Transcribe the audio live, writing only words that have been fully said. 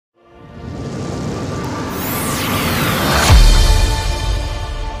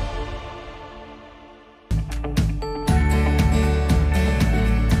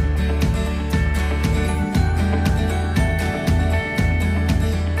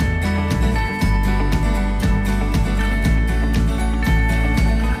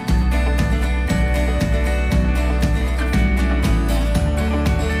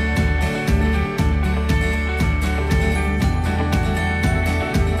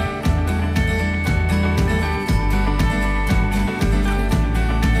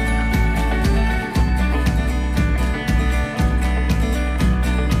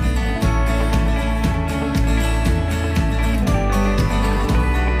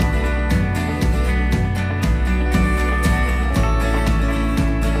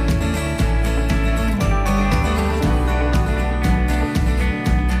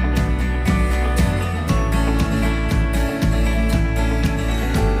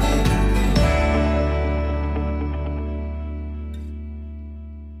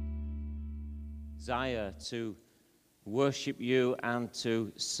desire to worship you and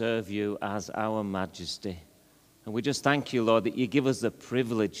to serve you as our Majesty. And we just thank you, Lord, that you give us the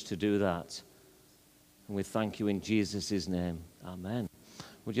privilege to do that. And we thank you in Jesus' name. Amen.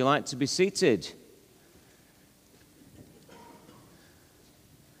 Would you like to be seated?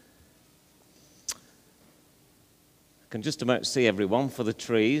 I can just about see everyone for the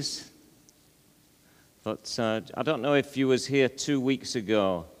trees. But I don't know if you was here 2 weeks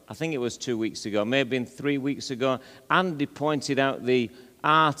ago. I think it was 2 weeks ago, maybe 3 weeks ago. Andy pointed out the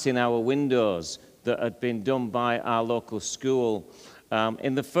art in our windows that had been done by our local school.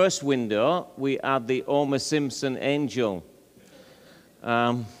 In the first window, we had the Homer Simpson angel.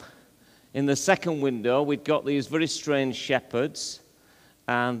 In the second window, we've got these very strange shepherds.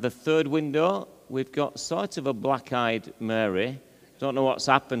 And the third window, we've got sort of a black-eyed Mary. Don't know what's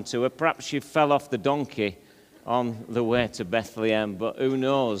happened to her. Perhaps she fell off the donkey on the way to Bethlehem, but who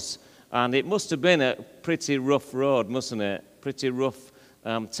knows? And it must have been a pretty rough road, mustn't it? Pretty rough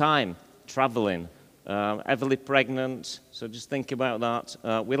time traveling. Heavily pregnant, so just think about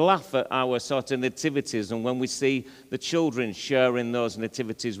that. We laugh at our sort of nativities, and when we see the children sharing those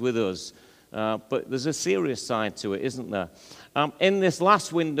nativities with us. But there's a serious side to it, isn't there? In this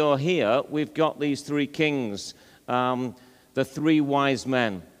last window here, we've got these three kings. The three wise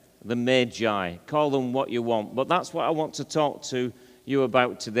men, the Magi. Call them what you want. But that's what I want to talk to you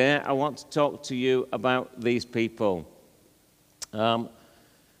about today. I want to talk to you about these people.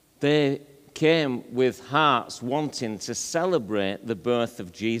 They came with hearts wanting to celebrate the birth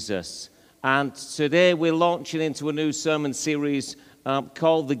of Jesus. And today we're launching into a new sermon series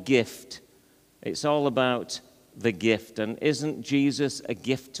called The Gift. It's all about the gift. And isn't Jesus a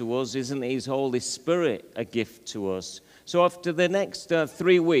gift to us? Isn't His Holy Spirit a gift to us? So after the next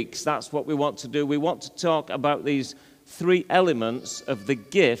 3 weeks, that's what we want to do. We want to talk about these three elements of the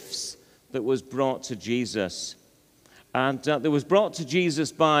gifts that was brought to Jesus. And that was brought to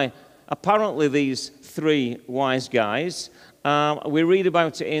Jesus by apparently these three wise guys. We read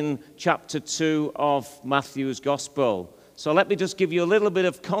about it in chapter 2 of Matthew's Gospel. So let me just give you a little bit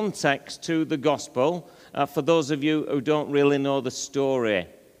of context to the Gospel for those of you who don't really know the story.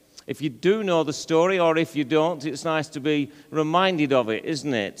 If you do know the story, or if you don't, it's nice to be reminded of it,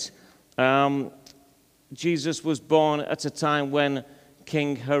 isn't it? Jesus was born at a time when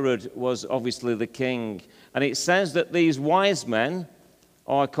King Herod was obviously the king. And it says that these wise men,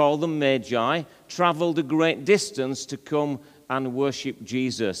 or I call them Magi, traveled a great distance to come and worship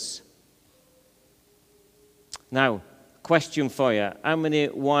Jesus. Now, question for you. How many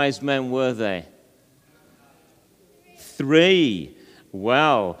wise men were they? 3.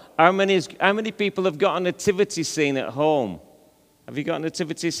 Well, how many people have got a nativity scene at home? Have you got a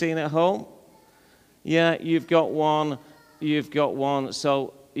nativity scene at home? Yeah, you've got one. You've got one.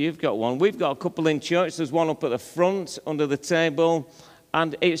 So you've got one. We've got a couple in church. There's one up at the front under the table.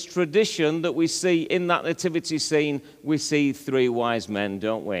 And it's tradition that we see in that nativity scene, we see 3 wise men,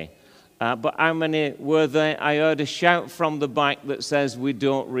 don't we? But how many were there? I heard a shout from the back that says we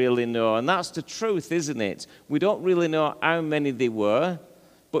don't really know. And that's the truth, isn't it? We don't really know how many there were,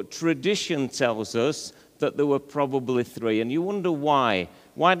 but tradition tells us that there were probably 3. And you wonder why.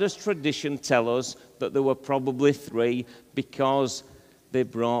 Why does tradition tell us that there were probably 3? Because they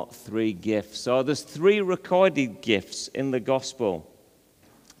brought 3 gifts. So there's 3 recorded gifts in the gospel.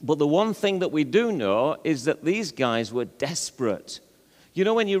 But the one thing that we do know is that these guys were desperate. You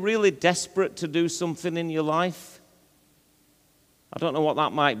know when you're really desperate to do something in your life? I don't know what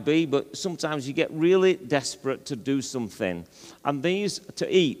that might be, but sometimes you get really desperate to do something. And these, to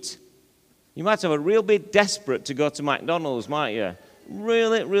eat. You might have a real bit desperate to go to McDonald's, might you?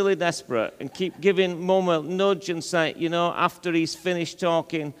 Really, really desperate. And keep giving Mum a nudge and say, you know, after he's finished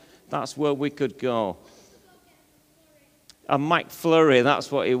talking, that's where we could go. A McFlurry,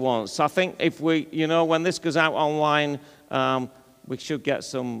 that's what he wants. I think if we, you know, when this goes out online, we should get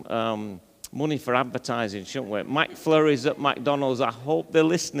some money for advertising, shouldn't we? McFlurries at McDonald's. I hope they're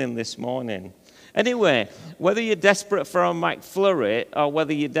listening this morning. Anyway, whether you're desperate for a McFlurry or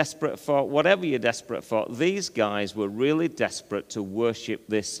whether you're desperate for whatever you're desperate for, these guys were really desperate to worship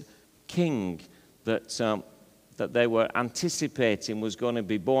this king that they were anticipating was going to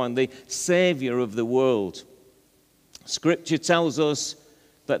be born, the Savior of the world. Scripture tells us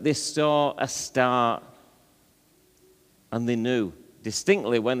that they saw a star and they knew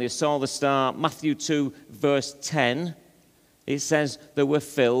distinctly when they saw the star. Matthew 2, verse 10, it says they were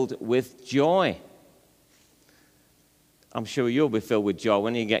filled with joy. I'm sure you'll be filled with joy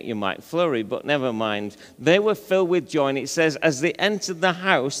when you get your McFlurry, but never mind. They were filled with joy, and it says, as they entered the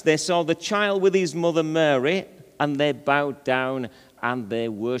house, they saw the child with his mother Mary, and they bowed down and they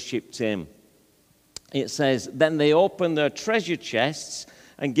worshipped him. it says, then they opened their treasure chests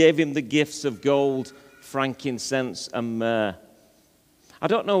and gave him the gifts of gold, frankincense, and myrrh. I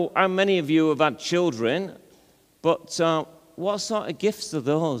don't know how many of you have had children, but what sort of gifts are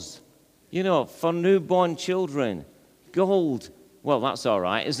those? You know, for newborn children, gold. Well, that's all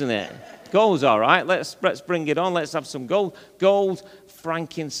right, isn't it? Gold's all right. Let's bring it on. Let's have some gold. Gold,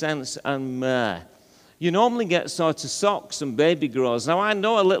 frankincense, and myrrh. You normally get sort of socks and baby grows. Now, I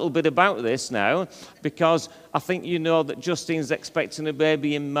know a little bit about this now because I think you know that Justine's expecting a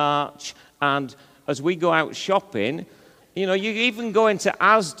baby in March, and as we go out shopping, you know, you even go into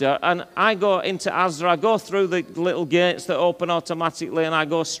Asda, and I go into Asda, I go through the little gates that open automatically, and I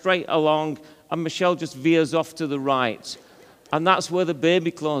go straight along, and Michelle just veers off to the right. And that's where the baby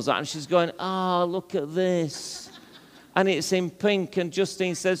clothes are, and she's going, oh, look at this. And it's in pink, and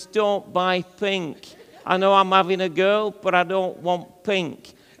Justine says, don't buy pink. I know I'm having a girl, but I don't want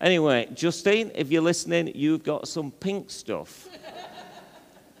pink. Anyway, Justine, if you're listening, you've got some pink stuff.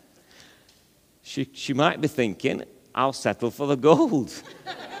 She might be thinking, I'll settle for the gold.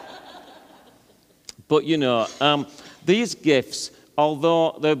 But, you know, these gifts,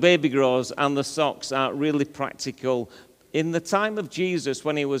 although the baby grows and the socks are really practical, in the time of Jesus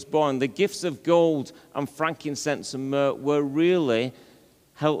when he was born, the gifts of gold and frankincense and myrrh were really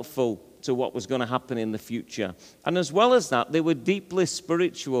helpful to what was going to happen in the future. And as well as that, they were deeply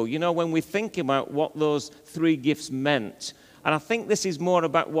spiritual. You know, when we think about what those three gifts meant, and I think this is more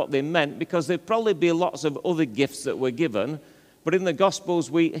about what they meant because there'd probably be lots of other gifts that were given, but in the Gospels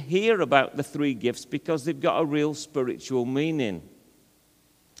we hear about the three gifts because they've got a real spiritual meaning.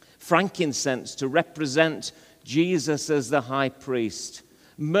 Frankincense to represent Jesus as the high priest.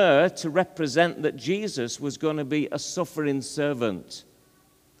 Myrrh to represent that Jesus was going to be a suffering servant.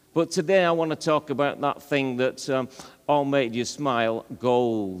 But today I want to talk about that thing that all made you smile,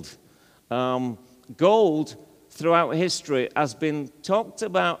 gold. Gold, throughout history, has been talked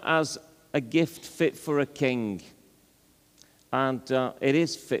about as a gift fit for a king. And it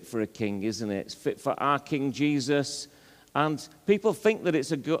is fit for a king, isn't it? It's fit for our King Jesus. And people think that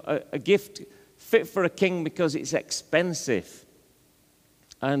it's a gift fit for a king because it's expensive.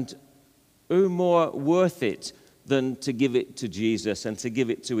 And who more worth it than to give it to Jesus and to give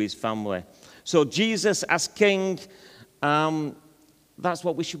it to his family. So Jesus as king, that's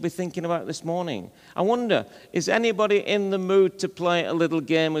what we should be thinking about this morning. I wonder, is anybody in the mood to play a little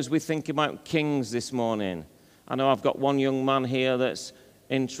game as we think about kings this morning? I know I've got one young man here that's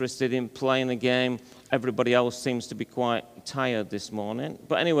interested in playing a game. Everybody else seems to be quite tired this morning.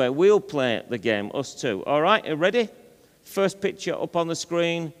 But anyway, we'll play the game, us two. All right, you ready? First picture up on the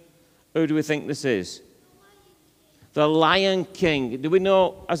screen. Who do we think this is? The Lion King. Do we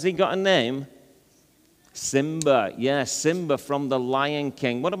know, has he got a name? Simba. Yeah, Simba from the Lion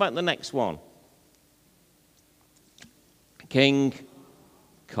King. What about the next one? King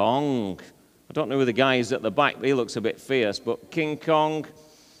Kong. I don't know who the guy is at the back, but he looks a bit fierce. But King Kong.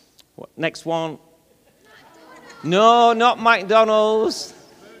 What, next one? No, not McDonald's.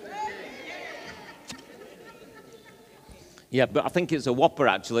 Yeah, but I think it's a Whopper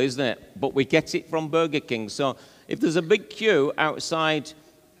actually, isn't it? But we get it from Burger King. So if there's a big queue outside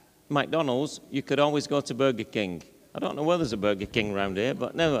McDonald's, you could always go to Burger King. I don't know where there's a Burger King around here,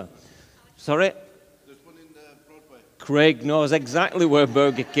 but never. Sorry? There's one in Broadway. Craig knows exactly where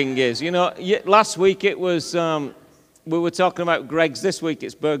Burger King is. You know, last week it was, we were talking about Greg's. This week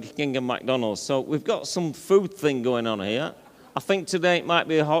it's Burger King and McDonald's. So we've got some food thing going on here. I think today it might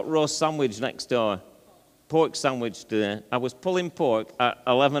be a hot roast sandwich next door. Pork sandwich today. I was pulling pork at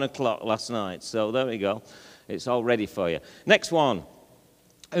 11 o'clock last night. So there we go. It's all ready for you. Next one.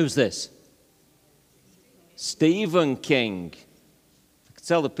 Who's this? Stephen King. I can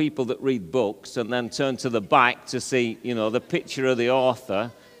tell the people that read books and then turn to the back to see, you know, the picture of the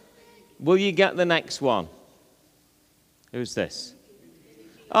author. Will you get the next one? Who's this?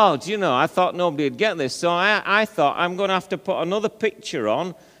 Oh, do you know, I thought nobody would get this. So I thought I'm going to have to put another picture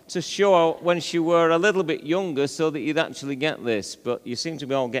on to show when she were a little bit younger so that you'd actually get this. But you seem to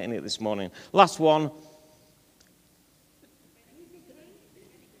be all getting it this morning. Last one.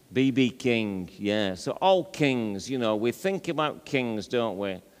 B.B. King, yeah. So all kings, you know, we think about kings, don't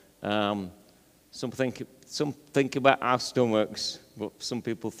we? Some think about our stomachs, but some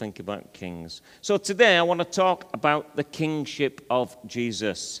people think about kings. So today I want to talk about the kingship of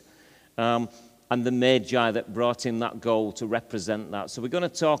Jesus and the Magi that brought in that gold to represent that. So we're going to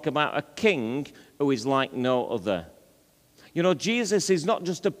talk about a king who is like no other. You know, Jesus is not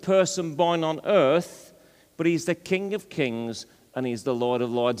just a person born on earth, but he's the King of Kings and he's the Lord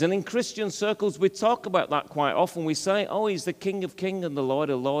of Lords. And in Christian circles, we talk about that quite often. We say, oh, he's the King of Kings and the Lord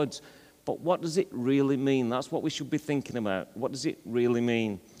of Lords. But what does it really mean? That's what we should be thinking about. What does it really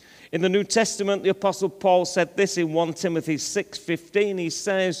mean? In the New Testament, the Apostle Paul said this in 1 Timothy 6:15. He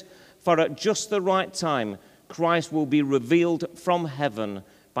says, "For at just the right time, Christ will be revealed from heaven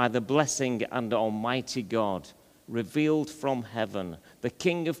by the blessing and Almighty God." Revealed from heaven, the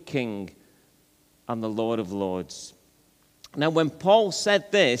King of Kings and the Lord of Lords. Now, when Paul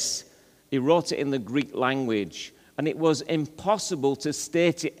said this, he wrote it in the Greek language, and it was impossible to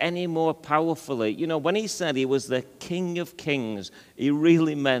state it any more powerfully. You know, when he said he was the King of Kings, he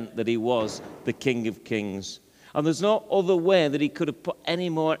really meant that he was the King of Kings. And there's no other way that he could have put any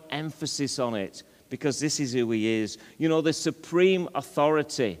more emphasis on it, because this is who he is. You know, the supreme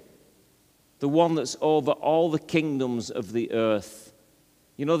authority, the one that's over all the kingdoms of the earth.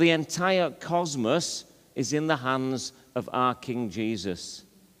 You know, the entire cosmos is in the hands of our King Jesus.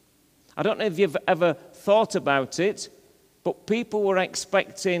 I don't know if you've ever thought about it, but people were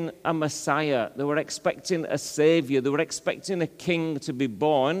expecting a Messiah. They were expecting a Savior. They were expecting a king to be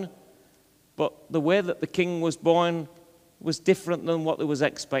born. But the way that the king was born was different than what they was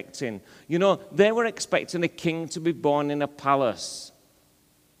expecting. You know, they were expecting a king to be born in a palace,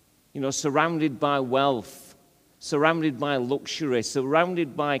 you know, surrounded by wealth, surrounded by luxury,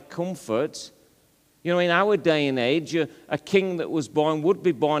 surrounded by comfort. You know, in our day and age, a king that was born would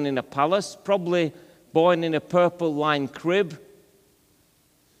be born in a palace, probably born in a purple-lined crib,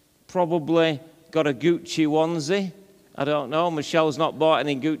 probably got a Gucci onesie. I don't know. Michelle's not bought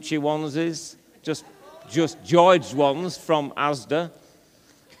any Gucci onesies, just George ones from Asda.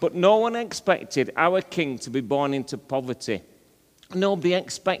 But no one expected our king to be born into poverty. Nobody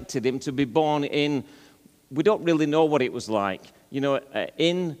expected him to be born in, we don't really know what it was like, you know,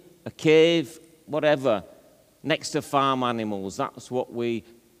 in a cave, whatever, next to farm animals. That's what we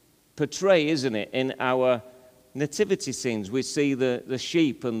portray, isn't it, in our nativity scenes. We see the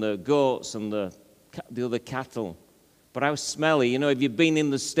sheep and the goats and the other cattle. But how smelly. You know, if you've been in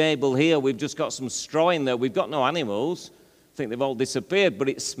the stable here, we've just got some straw in there. We've got no animals. I think they've all disappeared, but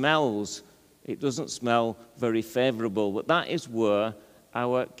it smells. It doesn't smell very favorable. But that is where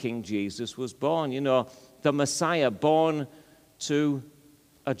our King Jesus was born. You know, the Messiah, born to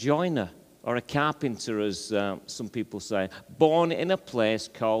a joiner or a carpenter, as some people say, born in a place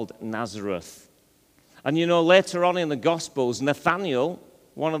called Nazareth. And you know, later on in the Gospels, Nathanael,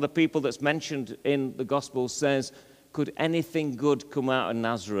 one of the people that's mentioned in the Gospels, says, "Could anything good come out of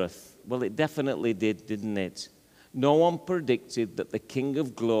Nazareth?" Well, it definitely did, didn't it? No one predicted that the King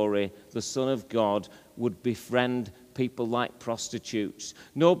of Glory, the Son of God, would befriend people like prostitutes.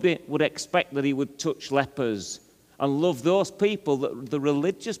 Nobody would expect that he would touch lepers and love those people that the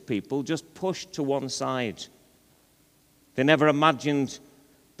religious people just pushed to one side. They never imagined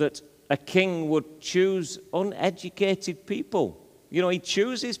that a king would choose uneducated people. You know, he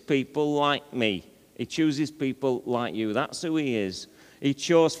chooses people like me. He chooses people like you. That's who he is. He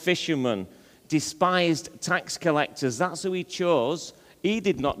chose fishermen, despised tax collectors. That's who he chose. He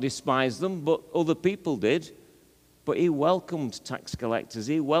did not despise them, but other people did. But he welcomed tax collectors.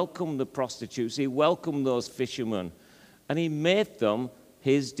 He welcomed the prostitutes. He welcomed those fishermen. And he made them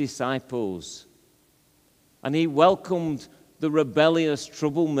his disciples. And he welcomed the rebellious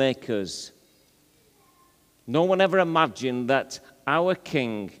troublemakers. No one ever imagined that our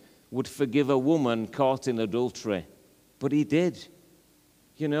king would forgive a woman caught in adultery. But he did.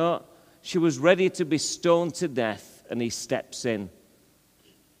 You know, she was ready to be stoned to death, and he steps in.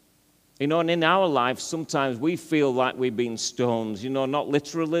 You know, and in our lives, sometimes we feel like we've been stoned, you know, not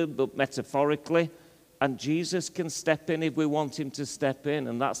literally, but metaphorically. And Jesus can step in if we want him to step in.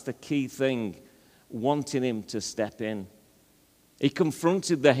 And that's the key thing, wanting him to step in. He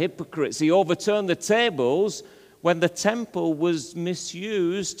confronted the hypocrites. He overturned the tables when the temple was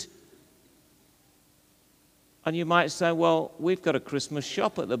misused. And you might say, well, we've got a Christmas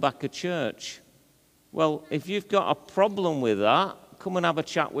shop at the back of church. Well, if you've got a problem with that, come and have a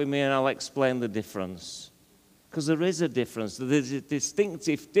chat with me and I'll explain the difference. Because there is a difference. There's a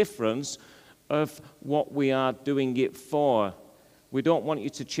distinctive difference of what we are doing it for. We don't want you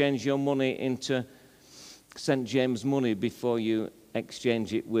to change your money into St. James money before you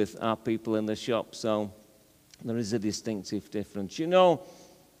exchange it with our people in the shop. So there is a distinctive difference. You know,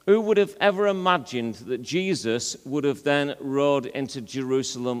 who would have ever imagined that Jesus would have then rode into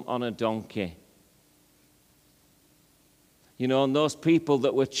Jerusalem on a donkey? You know, and those people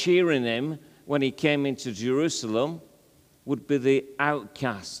that were cheering him when he came into Jerusalem would be the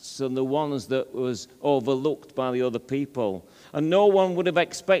outcasts and the ones that was overlooked by the other people. And no one would have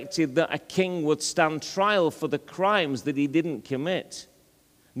expected that a king would stand trial for the crimes that he didn't commit.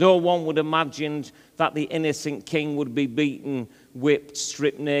 No one would have imagined that the innocent king would be beaten, whipped,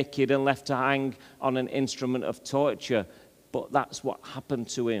 stripped naked, and left to hang on an instrument of torture. But that's what happened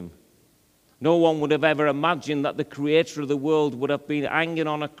to him. No one would have ever imagined that the creator of the world would have been hanging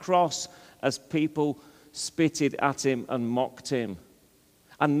on a cross as people spitted at him and mocked him.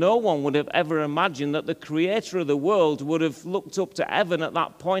 And no one would have ever imagined that the creator of the world would have looked up to heaven at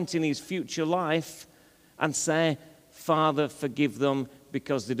that point in his future life and say, Father, forgive them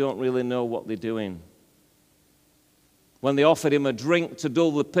because they don't really know what they're doing. When they offered him a drink to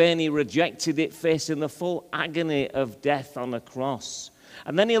dull the pain, he rejected it, facing the full agony of death on a cross.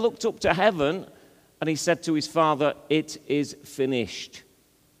 And then he looked up to heaven and he said to his Father, it is finished.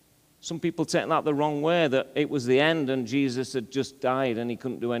 Some people take that the wrong way, that it was the end and Jesus had just died and he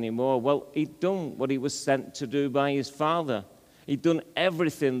couldn't do any more. Well, he'd done what he was sent to do by his Father. He'd done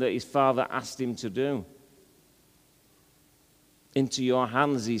everything that his Father asked him to do. Into your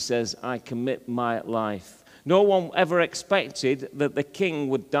hands, he says, I commit my life. No one ever expected that the king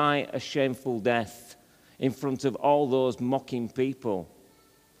would die a shameful death in front of all those mocking people.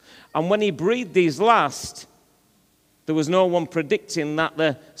 And when he breathed his last, there was no one predicting that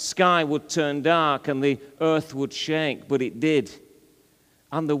the sky would turn dark and the earth would shake, but it did.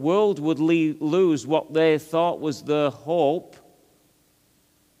 And the world would lose what they thought was their hope,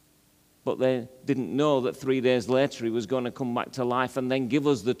 but they didn't know that 3 days later he was going to come back to life and then give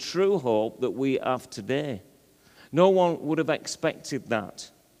us the true hope that we have today. No one would have expected that.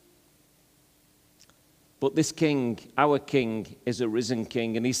 But this king, our king, is a risen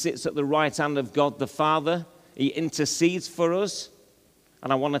king, and he sits at the right hand of God the Father. He intercedes for us,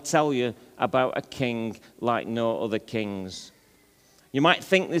 and I want to tell you about a king like no other kings. You might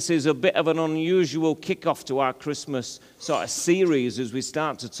think this is a bit of an unusual kickoff to our Christmas sort of series as we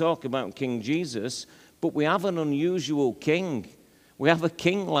start to talk about King Jesus, but we have an unusual king. We have a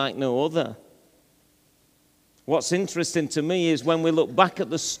king like no other. What's interesting to me is when we look back at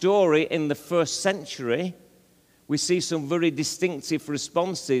the story in the first century, we see some very distinctive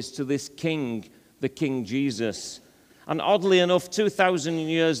responses to this king, the King Jesus. And oddly enough, 2,000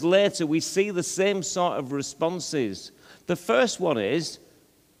 years later, we see the same sort of responses. The first one is,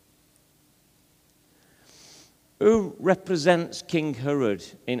 who represents King Herod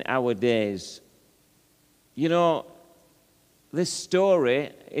in our days? You know, this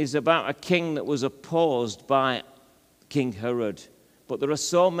story is about a king that was opposed by King Herod. But there are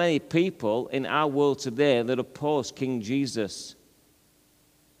so many people in our world today that oppose King Jesus.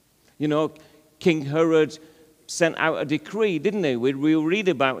 You know, King Herod sent out a decree, didn't he? We read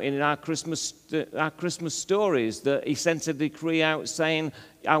about it in our Christmas stories, that he sent a decree out saying,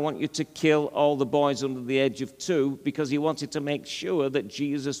 I want you to kill all the boys under the age of 2, because he wanted to make sure that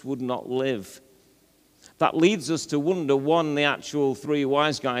Jesus would not live. That leads us to wonder, one, the actual 3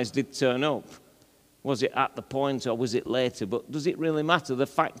 wise guys did turn up. Was it at the point or was it later? But does it really matter? The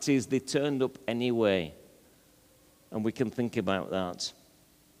fact is they turned up anyway. And we can think about that.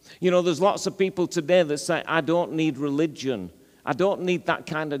 You know, there's lots of people today that say, I don't need religion. I don't need that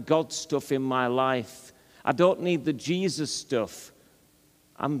kind of God stuff in my life. I don't need the Jesus stuff.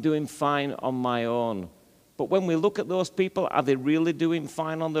 I'm doing fine on my own. But when we look at those people, are they really doing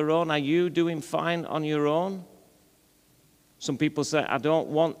fine on their own? Are you doing fine on your own? Some people say, I don't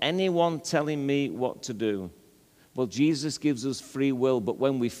want anyone telling me what to do. Well, Jesus gives us free will, but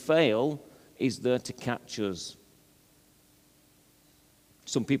when we fail, he's there to catch us.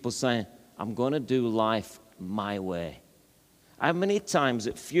 Some people say, I'm going to do life my way. How many times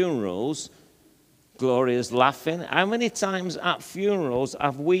at funerals, Gloria's laughing, how many times at funerals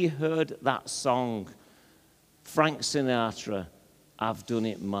have we heard that song? Frank Sinatra, I've done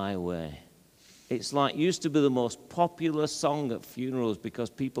it my way. It's like used to be the most popular song at funerals because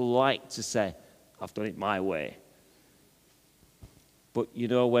people like to say, I've done it my way. But you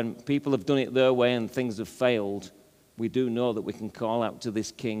know, when people have done it their way and things have failed, we do know that we can call out to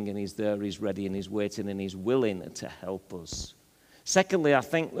this king and he's there, he's ready and he's waiting and he's willing to help us. Secondly, I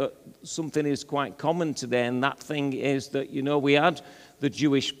think that something is quite common today, and that thing is that, you know, we had the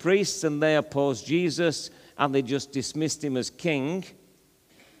Jewish priests and they opposed Jesus and they just dismissed him as king.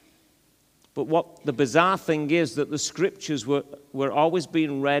 But what the bizarre thing is that the scriptures were always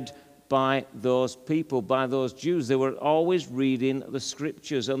being read by those people, by those Jews. They were always reading the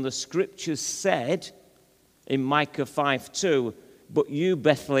scriptures. And the scriptures said in Micah 5:2, but you,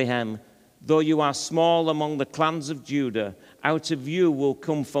 Bethlehem, though you are small among the clans of Judah, out of you will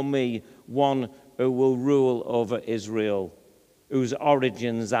come for me one who will rule over Israel, whose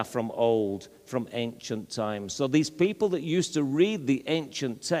origins are from old, from ancient times. So these people that used to read the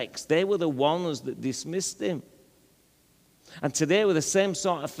ancient text, they were the ones that dismissed him. And today, the same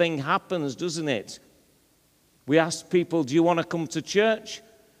sort of thing happens, doesn't it? We ask people, do you want to come to church?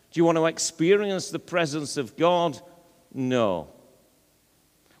 Do you want to experience the presence of God? No.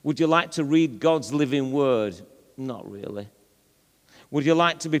 Would you like to read God's living word? Not really. Would you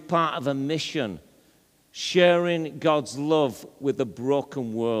like to be part of a mission, sharing God's love with a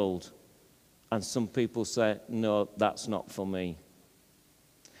broken world? And some people say, no, that's not for me.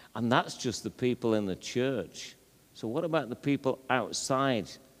 And that's just the people in the church. So what about the people outside?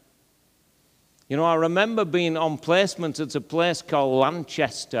 You know, I remember being on placement at a place called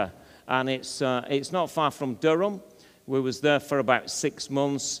Lanchester, and it's not far from Durham. We was there for about 6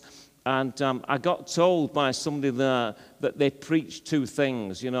 months, and I got told by somebody there that they preached 2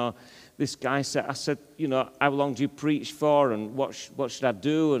 things. You know, this guy said, I said, you know, how long do you preach for, and what should I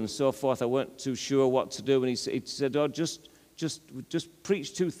do, and so forth. I weren't too sure what to do, and he said, oh, just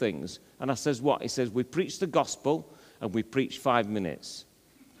preach 2 things. And I says, what? He says, we preach the gospel, and we preach 5 minutes.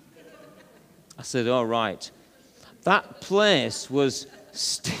 I said, all right. That place was,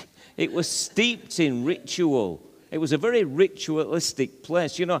 it was steeped in ritual. It was a very ritualistic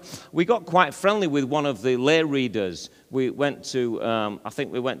place. You know, we got quite friendly with one of the lay readers. We went to, I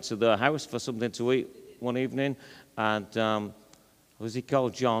think we went to their house for something to eat one evening. And was he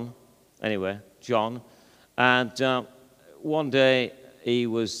called John? Anyway, John. And one day he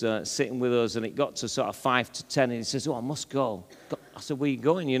was sitting with us, and it got to sort of 5 to 10, and he says, oh, I must go. I said, where are you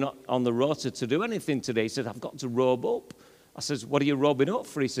going? You're not on the rota to do anything today. He said, I've got to robe up. I says, what are you robing up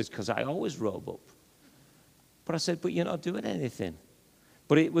for? He says, because I always robe up. But I said, but you're not doing anything.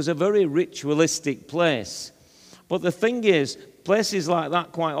 But it was a very ritualistic place. But the thing is, places like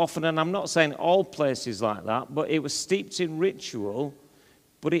that quite often, and I'm not saying all places like that, but it was steeped in ritual,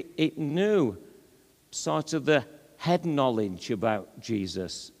 but it knew sort of the head knowledge about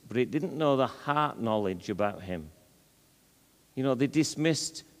Jesus, but it didn't know the heart knowledge about him. You know, they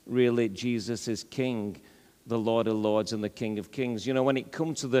dismissed really Jesus as King, the Lord of Lords and the King of Kings. You know, when it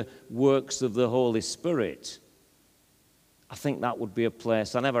comes to the works of the Holy Spirit, I think that would be a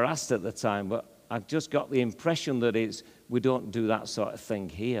place. I never asked at the time, but I just got the impression that we don't do that sort of thing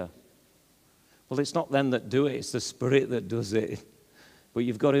here. Well, it's not them that do it, it's the Spirit that does it. But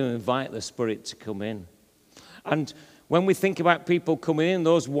you've got to invite the Spirit to come in. And when we think about people coming in,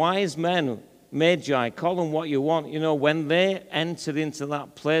 those wise men, Magi, call them what you want, you know, when they entered into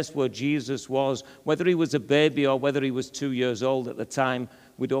that place where Jesus was, whether he was a baby or whether he was 2 years old at the time,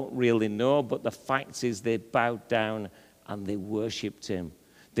 we don't really know. But the fact is they bowed down and they worshipped him.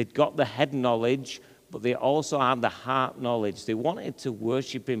 They'd got the head knowledge, but they also had the heart knowledge. They wanted to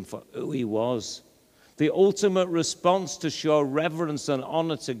worship him for who he was. The ultimate response to show reverence and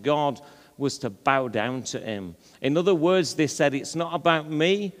honor to God was to bow down to him. In other words, they said, it's not about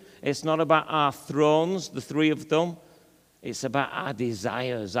me, it's not about our thrones, the 3 of them. It's about our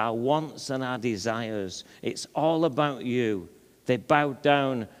desires, our wants and our desires. It's all about you. They bowed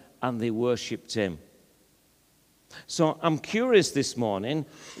down and they worshipped him. So I'm curious this morning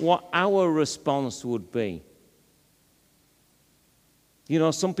what our response would be. You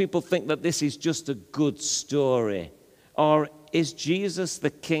know, some people think that this is just a good story. Or is Jesus the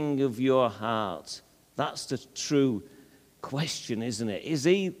King of your heart? That's the true question, isn't it? Is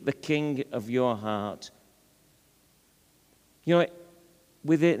he the King of your heart? You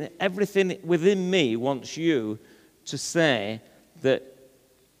know, everything within me wants you to say that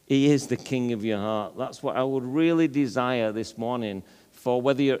he is the King of your heart. That's what I would really desire this morning, for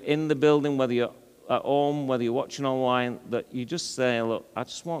whether you're in the building, whether you're at home, whether you're watching online, that you just say, look, I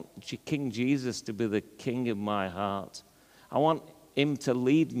just want King Jesus to be the King of my heart. I want him to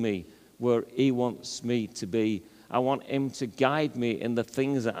lead me where he wants me to be. I want him to guide me in the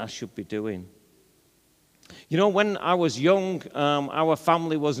things that I should be doing. You know, when I was young, our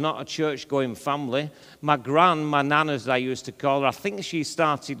family was not a church-going family. My nan, as I used to call her, I think she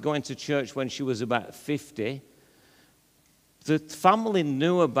started going to church when she was about 50. The family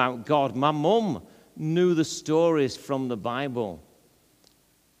knew about God. My mum knew the stories from the Bible.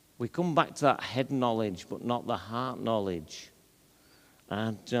 We come back to that head knowledge, but not the heart knowledge.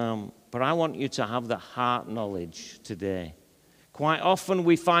 But I want you to have the heart knowledge today. Quite often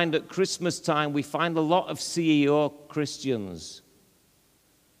we find at Christmas time, we find a lot of CEO Christians.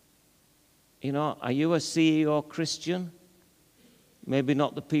 You know, are you a CEO Christian? Maybe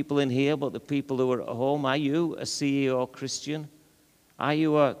not the people in here, but the people who are at home. Are you a CEO Christian? Are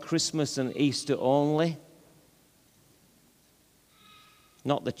you a Christmas and Easter only?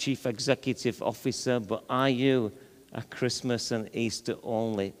 Not the chief executive officer, but are you a Christmas and Easter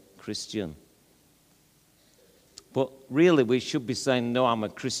only Christian? But really, we should be saying, no, I'm a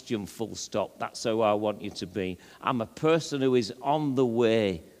Christian, full stop. That's how I want you to be. I'm a person who is on the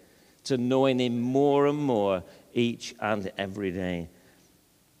way to knowing him more and more each and every day.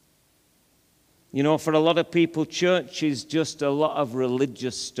 You know, for a lot of people, church is just a lot of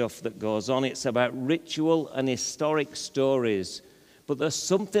religious stuff that goes on. It's about ritual and historic stories. But there's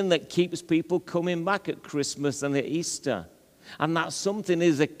something that keeps people coming back at Christmas and at Easter. And that something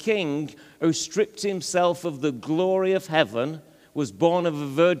is a king who stripped himself of the glory of heaven, was born of a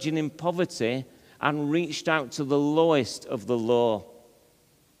virgin in poverty, and reached out to the lowest of the low.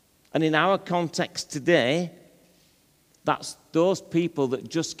 And in our context today, that's those people that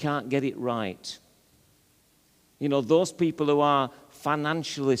just can't get it right. You know, those people who are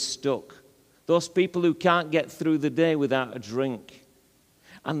financially stuck. Those people who can't get through the day without a drink.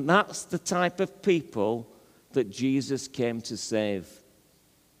 And that's the type of people that Jesus came to save.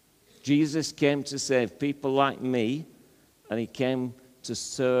 Jesus came to save people like me, and he came to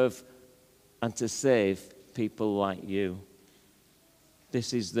serve and to save people like you.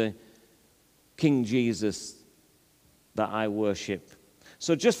 This is the King Jesus that I worship.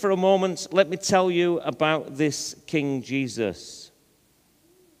 So just for a moment, let me tell you about this King Jesus.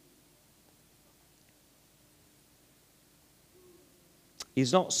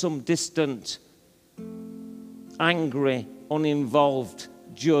 He's not some distant, angry, uninvolved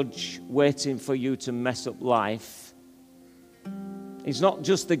judge waiting for you to mess up life. He's not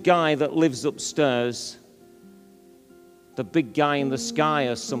just the guy that lives upstairs, the big guy in the sky,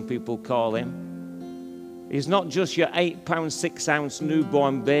 as some people call him. He's not just your 8-pound, 6-ounce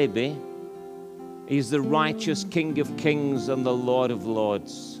newborn baby. He's the righteous King of Kings and the Lord of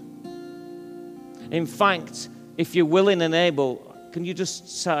Lords. In fact, if you're willing and able, can you just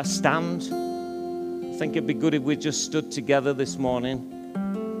stand? I think it'd be good if we just stood together this morning.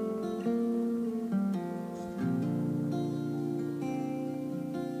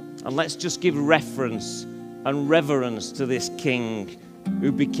 And let's just give reference and reverence to this King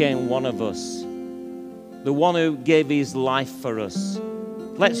who became one of us, the one who gave his life for us.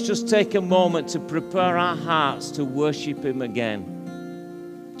 Let's just take a moment to prepare our hearts to worship him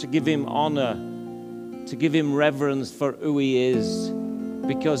again, to give him honor, to give him reverence for who he is,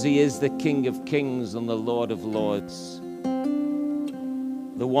 because he is the King of Kings and the Lord of Lords,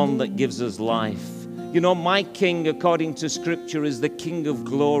 the one that gives us life. You know, my King, according to Scripture, is the King of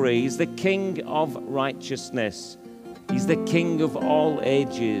glory. He's the King of righteousness. He's the King of all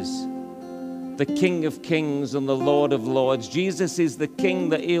ages, the King of Kings and the Lord of Lords. Jesus is the King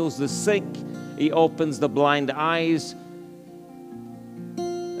that heals the sick. He opens the blind eyes,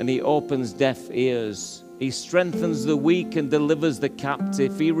 and he opens deaf ears. He strengthens the weak and delivers the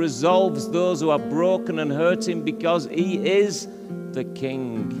captive. He resolves those who are broken and hurting, because he is the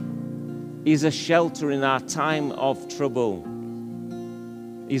King. He's a shelter in our time of trouble.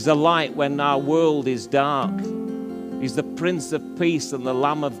 He's a light when our world is dark. He's the Prince of Peace and the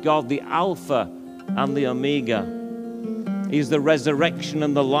Lamb of God, the Alpha and the Omega. He's the resurrection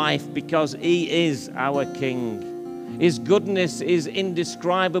and the life, because he is our King. His goodness is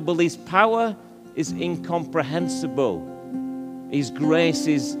indescribable. His power is incomprehensible. His grace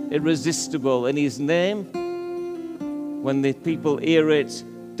is irresistible. And his name, when the people hear it,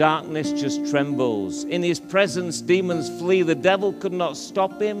 darkness just trembles. In his presence, demons flee. The devil could not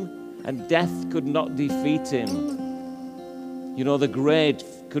stop him, and death could not defeat him. You know, the grave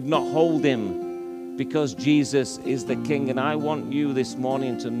could not hold him, because Jesus is the King. And I want you this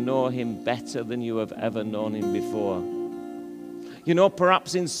morning to know him better than you have ever known him before. You know,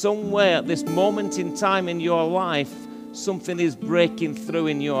 perhaps in some way at this moment in time in your life, something is breaking through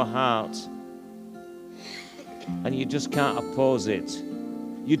in your heart, and you just can't oppose it.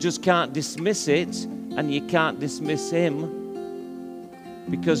 You just can't dismiss it, and you can't dismiss him,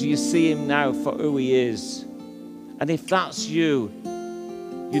 because you see him now for who he is. And if that's you,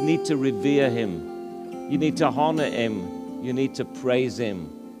 you need to revere him. You need to honor him. You need to praise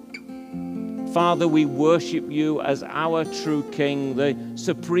him. Father, we worship you as our true King, the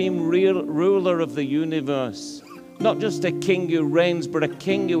supreme ruler of the universe. Not just a king who reigns, but a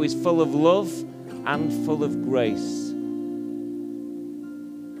king who is full of love and full of grace.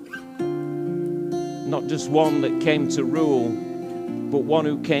 Not just one that came to rule, but one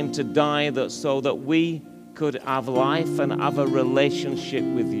who came to die so that we could have life and have a relationship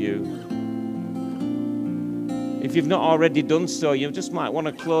with you. If you've not already done so, you just might want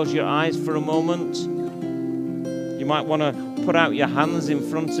to close your eyes for a moment. You might want to put out your hands in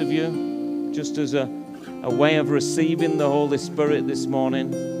front of you, just as a way of receiving the Holy Spirit this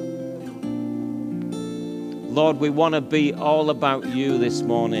morning. Lord, we want to be all about you this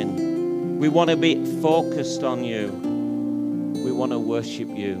morning. We want to be focused on you. We want to worship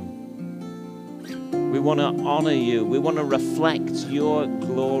you. We want to honor you. We want to reflect your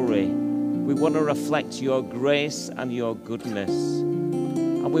glory. We want to reflect your grace and your goodness.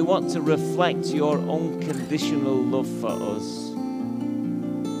 And we want to reflect your unconditional love for us.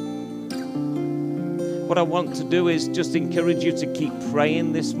 What I want to do is just encourage you to keep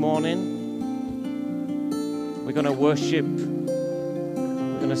praying this morning. We're going to worship.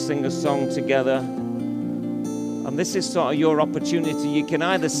 We're going to sing a song together. And this is sort of your opportunity. You can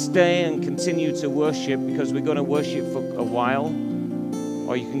either stay and continue to worship because we're going to worship for a while,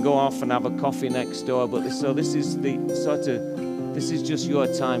 or you can go off and have a coffee next door. But this is just your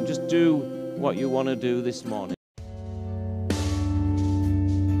time. Just do what you want to do this morning.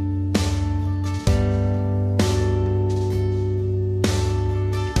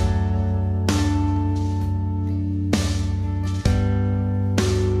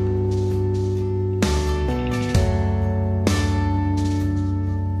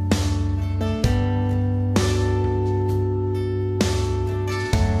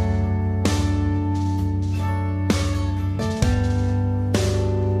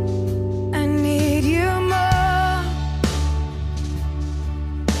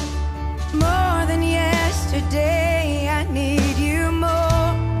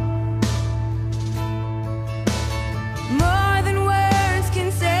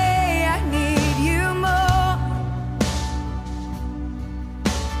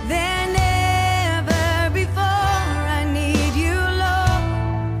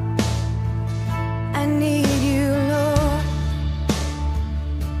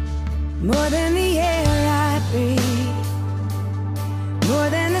 More than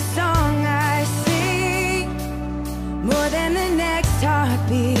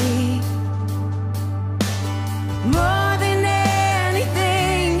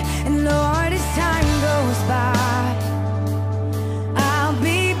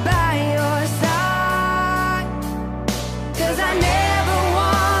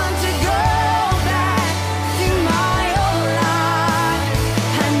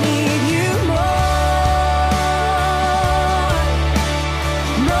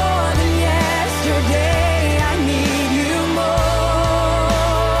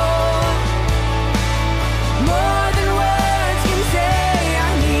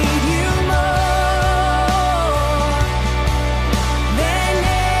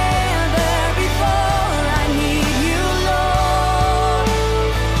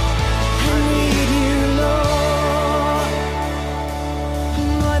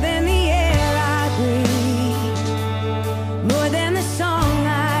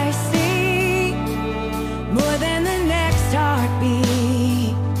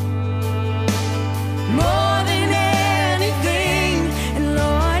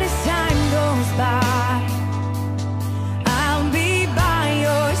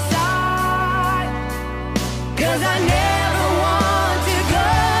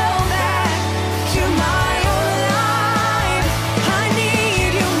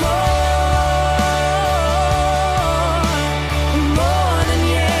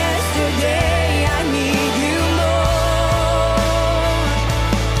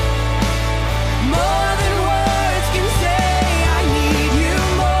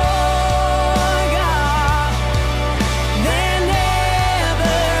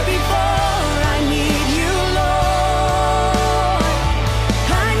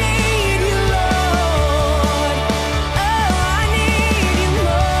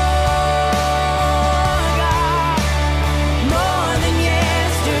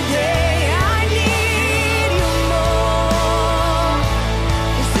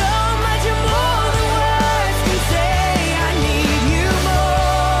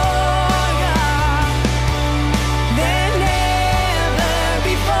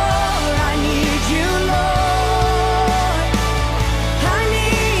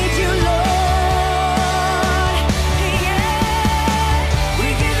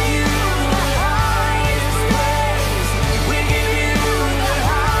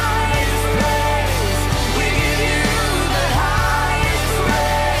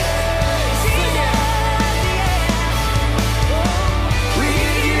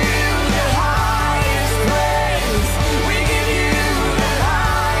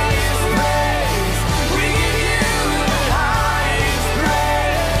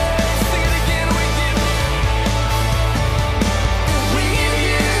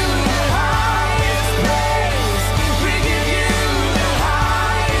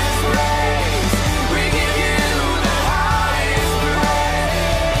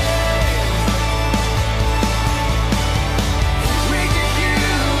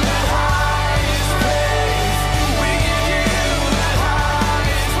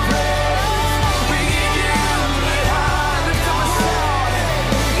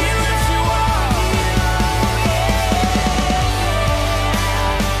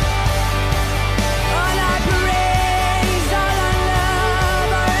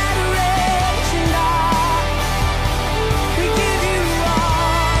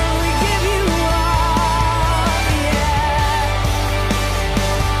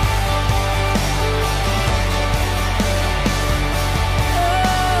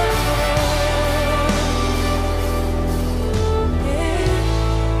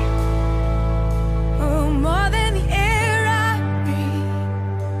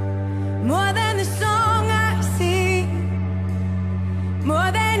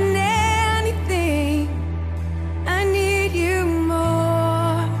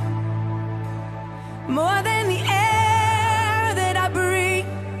more than the air that I breathe,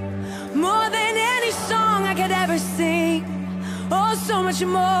 more than any song I could ever sing. Oh, so much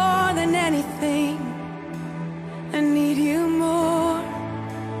more than anything. I need you more.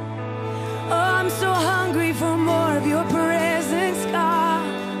 Oh, I'm so hungry for more of your presence, God.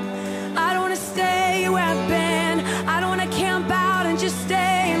 I don't want to stay where I've been. I don't want to camp out and just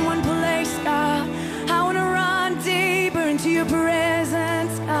stay in one place, God. I want to run deeper into your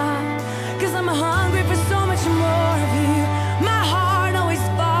presence, God. 'Cause I'm hungry for so much more of you. My heart always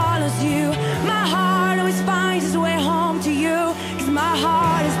follows you. My heart always finds its way home to you. 'Cause my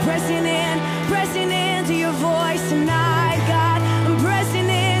heart is pressing into your voice tonight, God. I'm pressing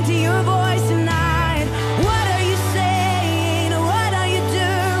into your voice tonight. What are you saying? What are you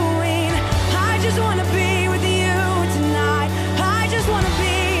doing? I just want to be with you tonight. I just want to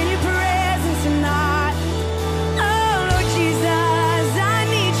be in your presence tonight. Oh, Lord Jesus, I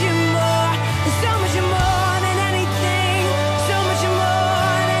need you more. So much more than anything. So much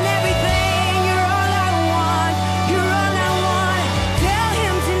more than everything. You're all I want. You're all I want. Tell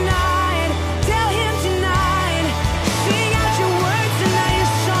him tonight. Tell him tonight. Sing out your words tonight,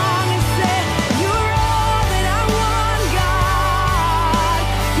 your song, and say, you're all that I want, God.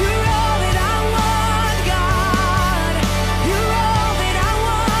 You're all that I want, God. You're all that I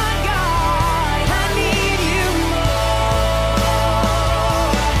want, God. I need you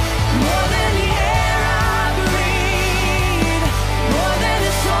more than the air I breathe, more than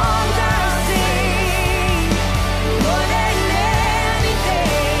the songs I sing, more than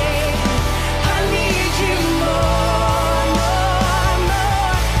anything. I need you more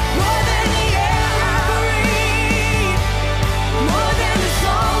than the air I breathe, more than the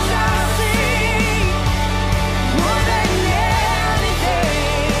songs I sing, more than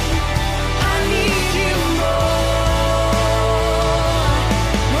anything. I need you more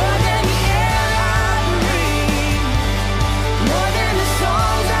than the air I breathe, more than the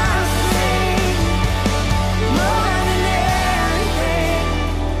songs I sing, more than anything.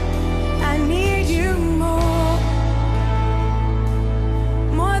 I need you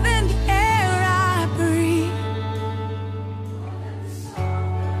more than the air I breathe.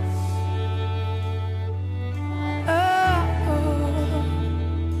 Oh,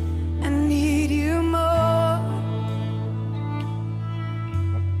 I need you more.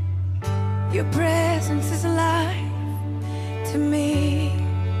 Your presence is life to me.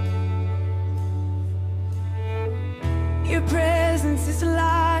 Your presence is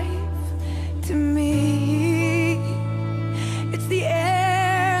life.